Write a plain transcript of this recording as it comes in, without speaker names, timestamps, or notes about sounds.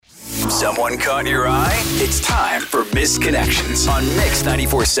Someone caught your eye? It's time for Missed Connections on Mix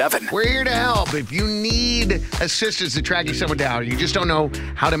 94.7. We're here to help. If you need assistance in tracking someone down, you just don't know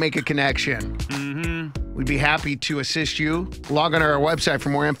how to make a connection. We'd be happy to assist you. Log on to our website for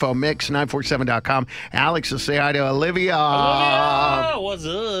more info, mix947.com. Alex will say hi to Olivia. What's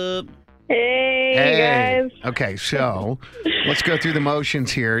up? Hey, guys. Okay, so let's go through the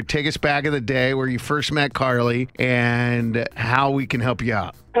motions here. Take us back in the day where you first met Carly and how we can help you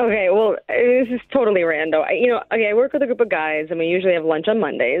out. Okay, well, this is totally random. I work with a group of guys, and we usually have lunch on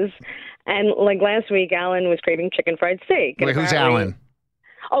Mondays. And like last week, Alan was craving chicken fried steak. Wait, who's Alan?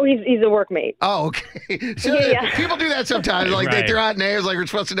 Oh, he's a workmate. Oh, okay. So Yeah. people do that sometimes. Like they throw out names like we're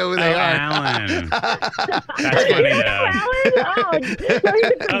supposed to know who they are. Alan. That's funny, though. Alan? Oh, no, he's a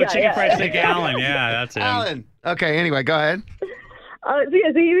good guy, chicken fried steak Alan. Yeah, that's him. Alan. Okay, anyway, go ahead. So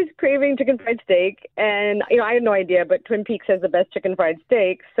he was craving chicken fried steak, and I had no idea, but Twin Peaks has the best chicken fried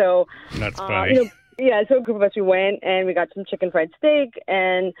steak. So That's funny. So a group of us, we went and we got some chicken fried steak,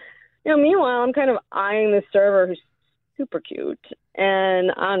 and meanwhile I'm kind of eyeing the server who's super cute,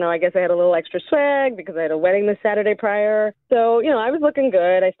 and I don't know, I guess I had a little extra swag because I had a wedding the Saturday prior. So I was looking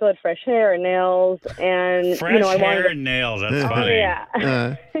good. I still had fresh hair and nails, and Fresh I hair wanted and nails. That's funny.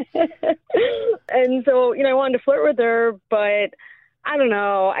 yeah. And so I wanted to flirt with her, but I don't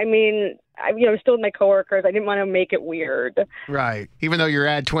know. I mean, I was still with my coworkers. I didn't want to make it weird. Right. Even though you're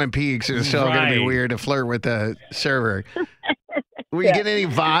at Twin Peaks, it's still going to be Right. weird to flirt with the server. Were you getting any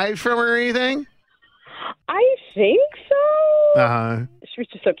vibes from her or anything? I think so. Uh-huh. She was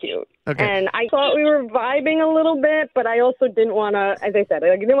just so cute. Okay. And I thought we were vibing a little bit, but I also didn't want to, as I said,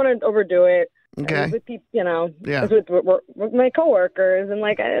 I didn't want to overdo it. Okay. I was with people, Yeah. I was with my coworkers, and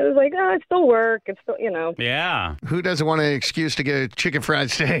I was like, oh, it's still work. It's still, Yeah. Who doesn't want an excuse to get a chicken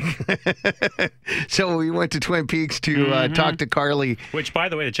fried steak? So we went to Twin Peaks to talk to Carly. Which, by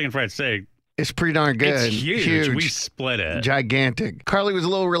the way, the chicken fried steak, It's pretty darn good. it's huge. We split it. Gigantic. Carly was a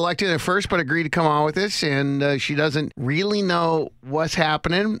little reluctant at first, but agreed to come on with us, and she doesn't really know what's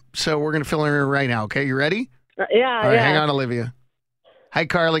happening, so we're going to fill her in right now, okay? You ready? Yeah, All right, yeah. hang on, Olivia. Hi,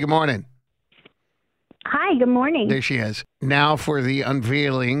 Carly. Good morning. Hi, good morning. There she is. Now for the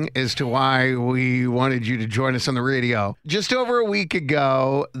unveiling as to why we wanted you to join us on the radio. Just over a week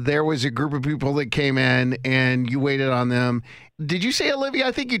ago, there was a group of people that came in and you waited on them. Did you say, Olivia?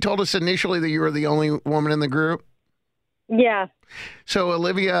 I think you told us initially that you were the only woman in the group. Yeah. So,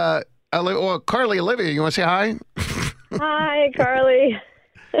 Carly, Olivia, you want to say hi? Hi, Carly.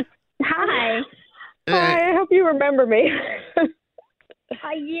 Hi. Hi, I hope you remember me.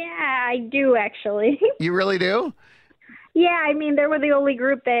 Yeah, I do actually. You really do? Yeah, I mean, they were the only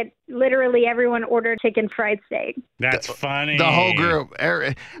group that literally everyone ordered chicken fried steak. That's funny. The whole group.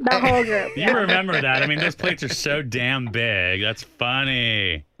 The whole group. You remember that. I mean, those plates are so damn big. That's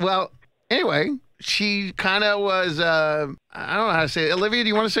funny. Well, anyway, she kind of was, I don't know how to say it. Olivia, do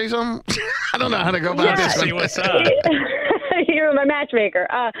you want to say something? I don't know how to go about this See one. what's up. You're my matchmaker.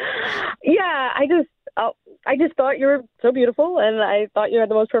 I just thought you were so beautiful, and I thought you had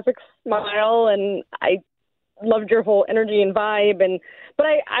the most perfect smile, and I loved your whole energy and vibe. But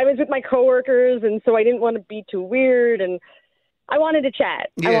I was with my coworkers, and so I didn't want to be too weird, and I wanted to chat.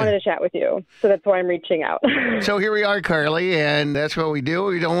 Yeah. I wanted to chat with you, so that's why I'm reaching out. So here we are, Carly, and that's what we do.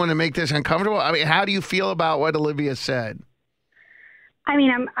 We don't want to make this uncomfortable. I mean, how do you feel about what Olivia said? I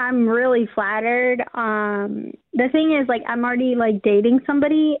mean, I'm really flattered. The thing is, I'm already dating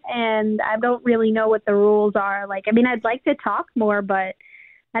somebody, and I don't really know what the rules are. I'd like to talk more, but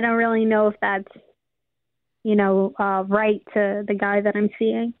I don't really know if that's right to the guy that I'm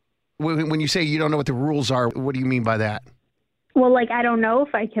seeing. When you say you don't know what the rules are, what do you mean by that? Well, I don't know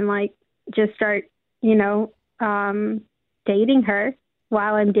if I can just start dating her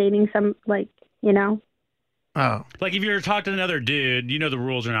while I'm dating some Oh, Like, if you're talking to another dude, the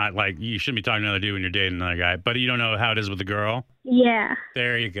rules are not you shouldn't be talking to another dude when you're dating another guy, but you don't know how it is with the girl. Yeah.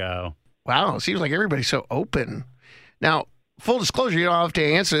 There you go. wow. It seems like everybody's so open. Now, full disclosure, you don't have to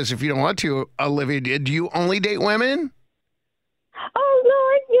answer this if you don't want to, Olivia. Do you only date women? Oh no,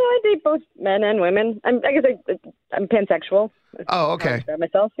 I date both men and women. I'm pansexual. Oh, okay. I describe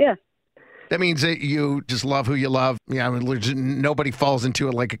myself, yeah. That means that you just love who you love. Yeah, I mean, nobody falls into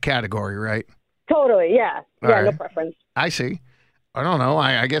it like a category, right? Totally, yeah. All Yeah, no right. preference. I see. I don't know.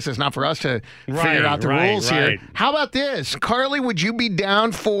 I guess it's not for us to figure out the rules here. Right. How about this? Carly, would you be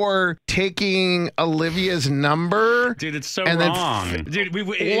down for taking Olivia's number? Dude, it's so And then wrong. Dude,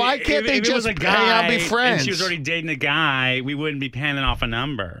 Why can't they if it was just a hang out guy and be friends? And she was already dating a guy, we wouldn't be handing off a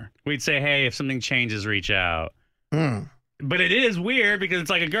number. We'd say, hey, if something changes, reach out. Hmm. But it is weird because it's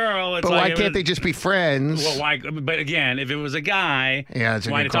like a girl. It's But like why can't they just be friends? Well, why? But again, if it was a guy, Yeah, that's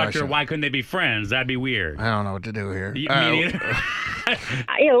a why good to talk to question. her? Why couldn't they be friends? That'd be weird. I don't know what to do here. Me neither.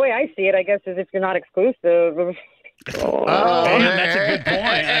 The way I see it, I guess, is if you're not exclusive. Oh, Damn, that's a hey, good point.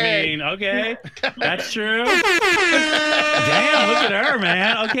 hey. I mean, okay, that's true. Damn, look at her,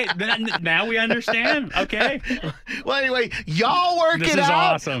 man. Okay, now we understand. Okay, Well, anyway, y'all work This it is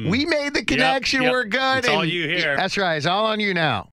out. awesome. We made the connection. Yep. We're good. It's all you here. That's right. It's all on you now.